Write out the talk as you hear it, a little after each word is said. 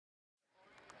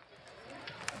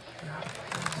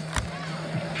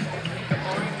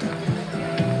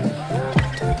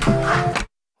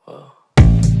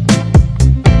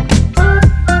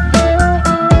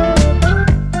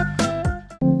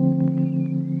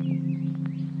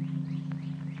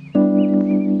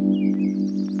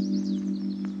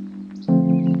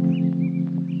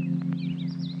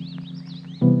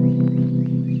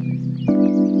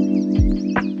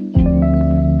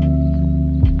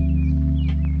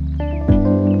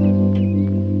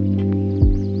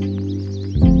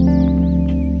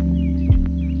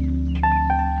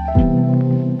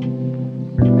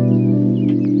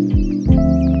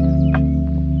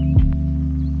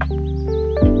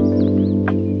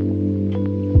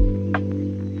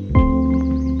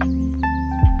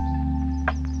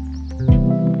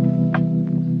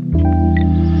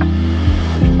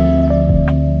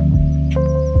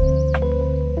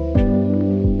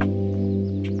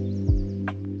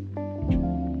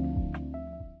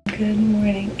Good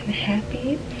morning and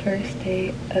happy first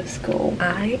day of school.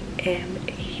 I am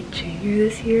a junior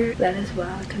this year. That is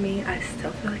wild to me. I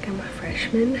still feel like I'm a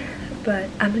freshman, but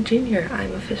I'm a junior.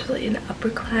 I'm officially an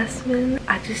upperclassman.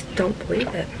 I just don't believe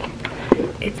it.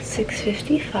 It's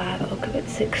 6:55. I woke up at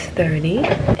 6:30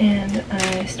 and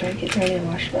I started getting ready to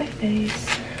wash my face.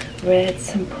 Read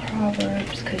some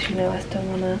Proverbs because, you know, I still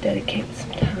want to dedicate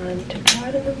some time to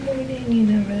God in the morning, you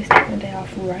know, really start my day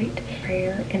off right.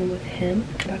 Prayer and with Him.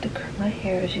 I'm about to curl my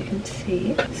hair, as you can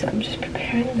see. So I'm just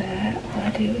preparing that. All I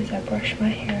do is I brush my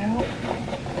hair out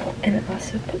and I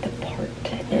also put the part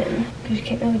in because you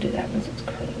can't really do that once it's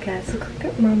curly. Guys, look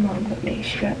like my mom got me.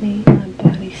 She got me my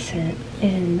body scent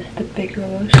in the bigger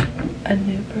lotion, a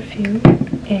new perfume,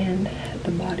 and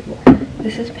the body wash.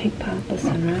 This is Pink Pineapple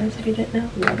Sunrise, if you didn't know.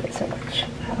 Love it so much.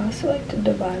 I also like to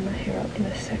divide my hair up in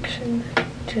a section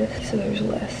just so there's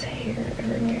less hair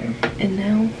everywhere. And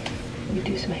now we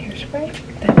do some hairspray,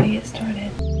 then we get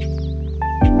started.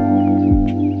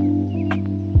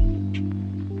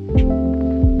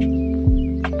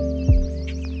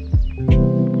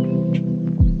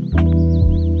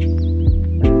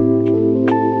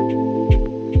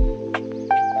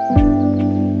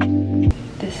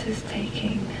 This is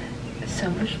taking so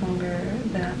much longer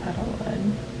than I thought it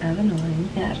would. Kind of annoying,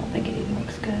 and I don't think it even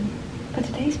looks good. But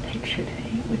today's picture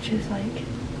day, which is like,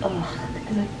 ugh,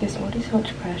 because like there's already so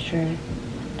much pressure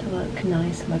to look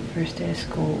nice on my first day of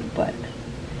school, but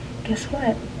guess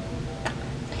what?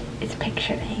 It's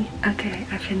picture day. Okay,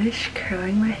 I finished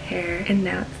curling my hair and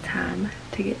now it's time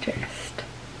to get dressed.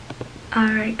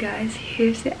 Alright guys,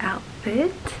 here's the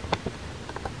outfit.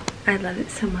 I love it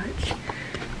so much.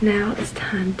 Now it's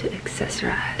time to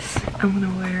accessorize. I'm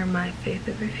gonna wear my Faith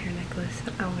Over Fear necklace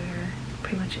that I wear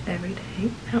pretty much every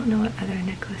day. I don't know what other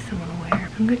necklace I'm gonna wear.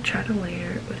 I'm gonna try to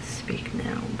layer it with Speak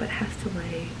Now, but it has to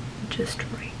lay just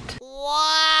right.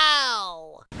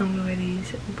 Wow! I'm gonna wear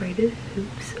these braided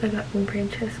hoops I got from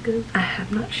Francesca's. I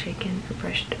have not shaken or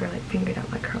brushed or like fingered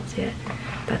out my curls yet.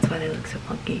 That's why they look so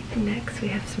funky. Next we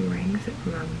have some rings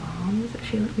from my mom's that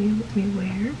she let me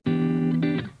wear.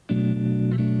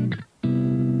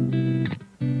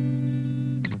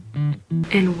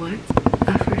 And what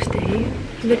a first day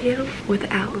video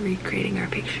without recreating our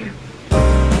picture.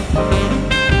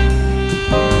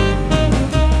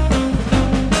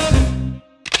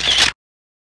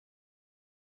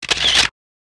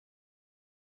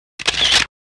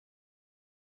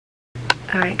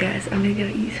 Alright guys, I'm gonna go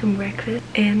eat some breakfast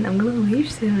and I'm gonna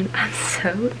leave soon. I'm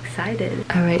so excited.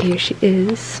 Alright, here she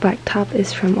is. Black top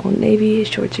is from Old Navy,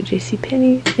 shorts are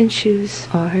JCPenney, and shoes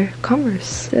are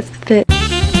Converse. That's the fit.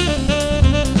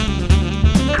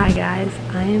 Hi guys,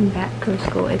 I am back from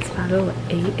school. It's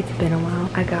 5:08. It's been a while.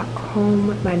 I got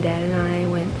home, my dad and I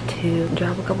went to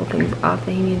drop a couple things off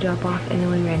that he needed to drop off, and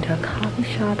then we ran to a coffee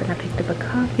shop and I picked up a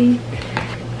coffee.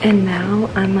 And now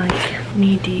I'm like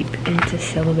knee deep into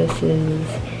syllabuses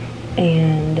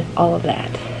and all of that.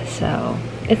 So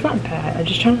it's not bad. I'm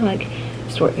just trying to like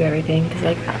sort through everything because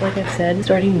like I've said,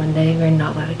 starting Monday we're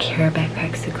not allowed to carry our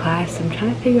backpacks to class. So I'm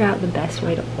trying to figure out the best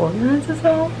way to organize this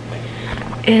all.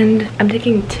 And I'm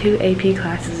taking 2 AP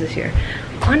classes this year.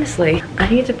 Honestly, I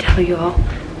need to tell you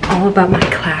all about my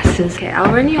classes. Okay,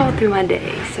 I'll run you all through my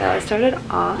day. So I started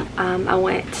off,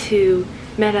 I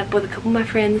met up with a couple of my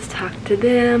friends, talked to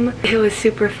them. It was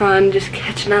super fun just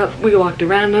catching up. We walked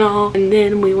around and all, and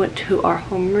then we went to our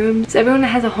homeroom. So everyone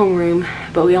has a homeroom,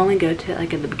 but we only go to it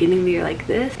like at the beginning of the year like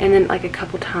this, and then like a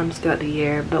couple times throughout the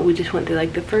year. But we just went through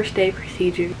like the first day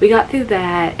procedure. We got through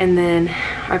that, and then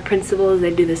our principals,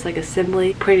 they do this like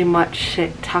assembly, pretty much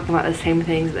talking about the same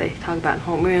things that they talk about in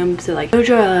homeroom. So like no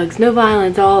drugs, no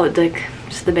violence, all like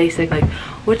just the basic, like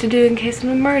what to do in case of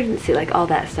an emergency, like all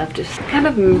that stuff. Just kind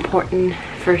of important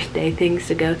first day things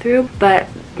to go through. But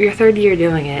your third year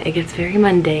doing it, it gets very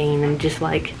mundane and just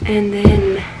like, and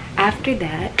then after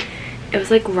that it was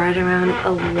like right around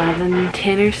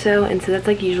 11:10 or so, and so that's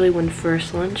like usually when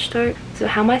first lunch starts. So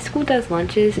how my school does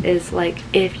lunches is like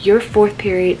if your 4th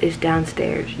period is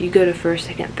downstairs, you go to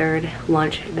 1st, 2nd, 3rd,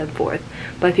 lunch, then 4th.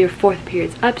 But if your 4th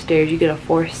period's upstairs, you go to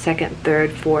 4th, 2nd, 3rd,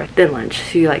 4th, then lunch.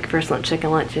 So you like first lunch, second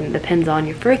lunch, and it depends on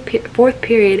your 4th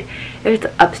period if it's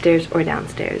upstairs or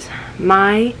downstairs.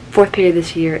 My 4th period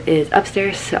this year is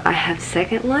upstairs, so I have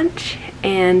second lunch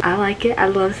and I like it. I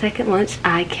love second lunch.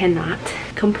 I cannot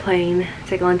complain.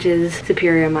 Second lunch is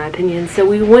superior in my opinion. So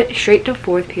we went straight to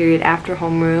 4th period after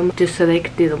homeroom just so they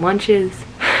could do the lunches.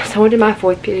 So I went to my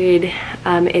 4th period.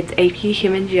 It's AP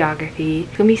Human Geography.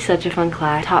 It's gonna be such a fun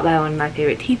class, taught by one of my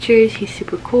favorite teachers. He's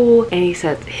super cool, and he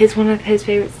says he's one of his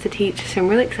favorites to teach. So I'm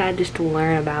really excited just to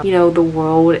learn about, you know, the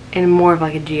world in more of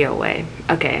like a geo way.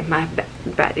 Okay, my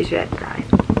battery's ready to die.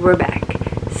 we're back.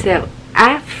 So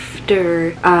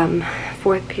after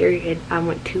fourth period, I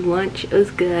went to lunch. It was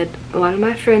good. A lot of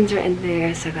my friends are in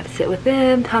there, so I got to sit with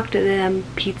them, talk to them.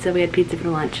 Pizza, we had pizza for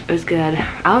lunch. It was good.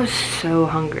 I was so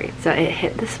hungry, so it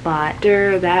hit the spot.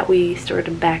 After that, we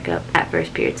started back up at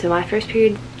first period. So my first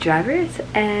period, driver's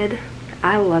ed.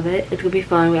 I love it. It's gonna be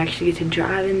fun. We actually get to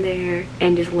drive in there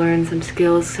and just learn some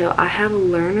skills. So I have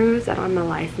learners. I don't have my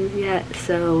license yet,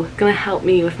 so it's gonna help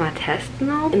me with my test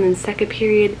and all. And then second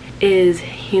period is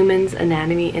humans,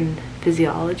 anatomy, and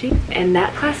physiology, and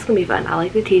that class is gonna be fun. I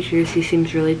like the teacher. He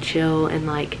seems really chill and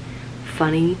like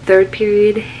funny. Third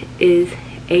period is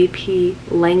AP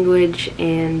language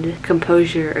and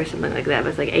composure or something like that, but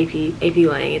it's like AP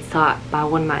Lang. It's taught by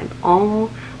one of my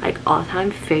all-time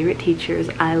favorite teachers.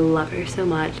 I love her so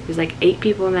much. There's like 8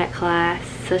 people in that class,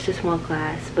 such a small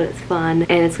class, but it's fun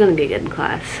and it's gonna be a good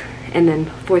class. And then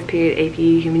fourth period, AP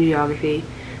human geography.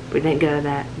 We didn't go to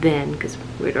that then because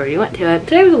we'd already went to it.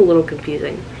 Today was a little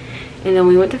confusing. And then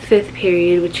we went to fifth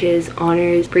period, which is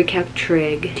honors pre-calc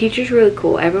trig. Teacher's really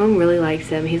cool. Everyone really likes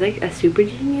him. He's like a super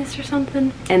genius or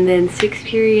something. And then sixth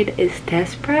period is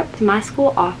test prep. My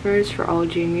school offers for all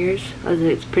juniors,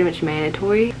 it's pretty much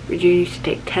mandatory for juniors to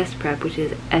take test prep, which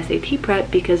is SAT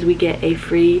prep, because we get a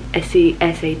free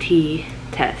SAT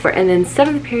test. And then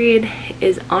seventh period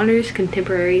is honors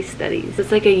contemporary studies.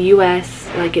 It's like a US,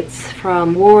 like it's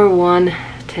from World War I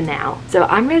to now. So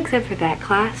I'm really excited for that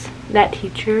class. That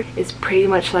teacher is pretty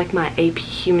much like my AP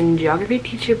human geography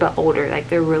teacher, but older. Like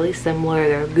they're really similar.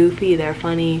 They're goofy, they're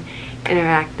funny,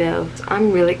 interactive. So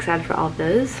I'm really excited for all of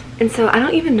those. And so I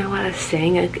don't even know what I was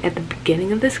saying at the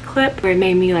beginning of this clip, where it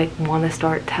made me like want to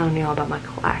start telling you all about my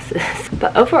classes.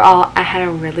 But overall, I had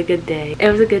a really good day.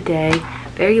 It was a good day.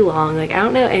 Very long. Like I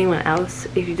don't know anyone else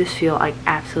if you just feel like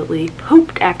absolutely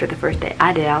pooped after the first day.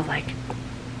 I did. I was like,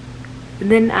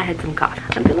 and then I had some coffee.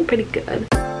 I'm feeling pretty good.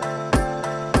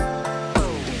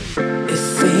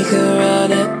 If we could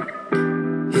run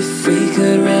it, if we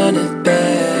could run it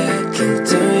back, and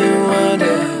do you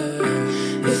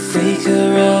wonder if we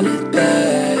could run it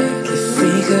back, if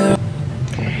we could.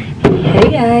 Hey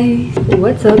guys,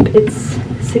 what's up? It's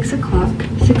 6 o'clock,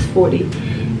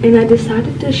 6:40, and I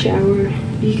decided to shower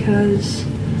because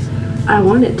I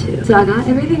wanted to. So I got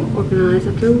everything organized.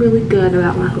 I feel really good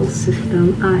about my whole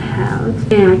system I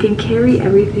have. And I can carry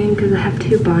everything because I have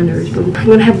 2 binders, but I'm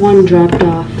gonna have one dropped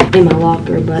off in my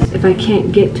locker. But if I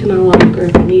can't get to my locker,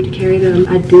 if I need to carry them,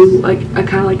 I do, like, I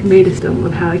kind of like made a system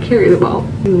of how I carry them all.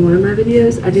 In one of my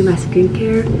videos, I do my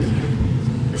skincare.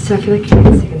 So I feel like you're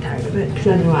getting sick and tired of it because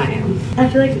I know I am. I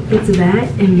feel like it's that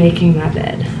and making my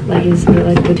bed. Like it's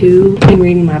like the 2 and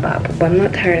reading my Bible. But I'm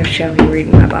not tired of showing you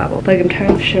reading my Bible. Like I'm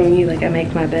tired of showing you like I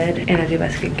make my bed and I do my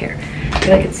skincare. I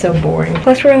feel like it's so boring.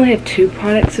 Plus we only have 2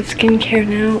 products of skincare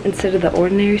now instead of the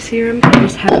ordinary serum. I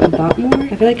just haven't bought more.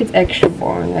 I feel like it's extra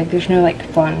boring. Like there's no like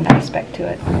fun aspect to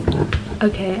it.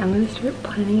 Okay, I'm gonna start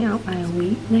planning out my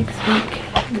week next week.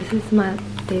 This is my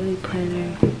daily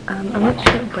planner. I'm not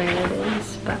sure what brand it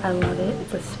is, but I love it.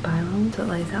 It's a spiral, so it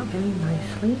lays out very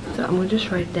nicely. So I'm gonna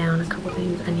just write down a couple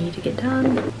things I need to get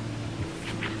done.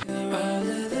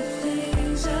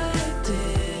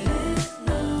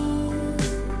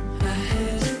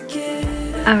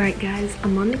 Alright guys,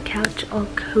 I'm on the couch all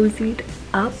cozied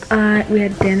up. We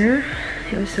had dinner.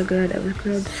 It was so good. It was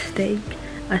grilled steak,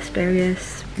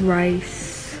 asparagus,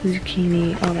 rice,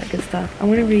 zucchini, all that good stuff. I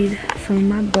want to read some of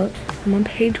my books. I'm on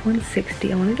page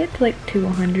 160. I want to get to like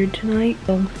 200 tonight.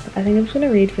 So I think I'm just going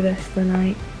to read for the rest of the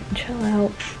night and chill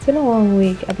out. It's been a long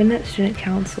week. I've been at student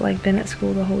council, like been at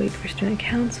school the whole week for student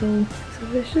council. So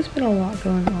there's just been a lot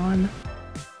going on.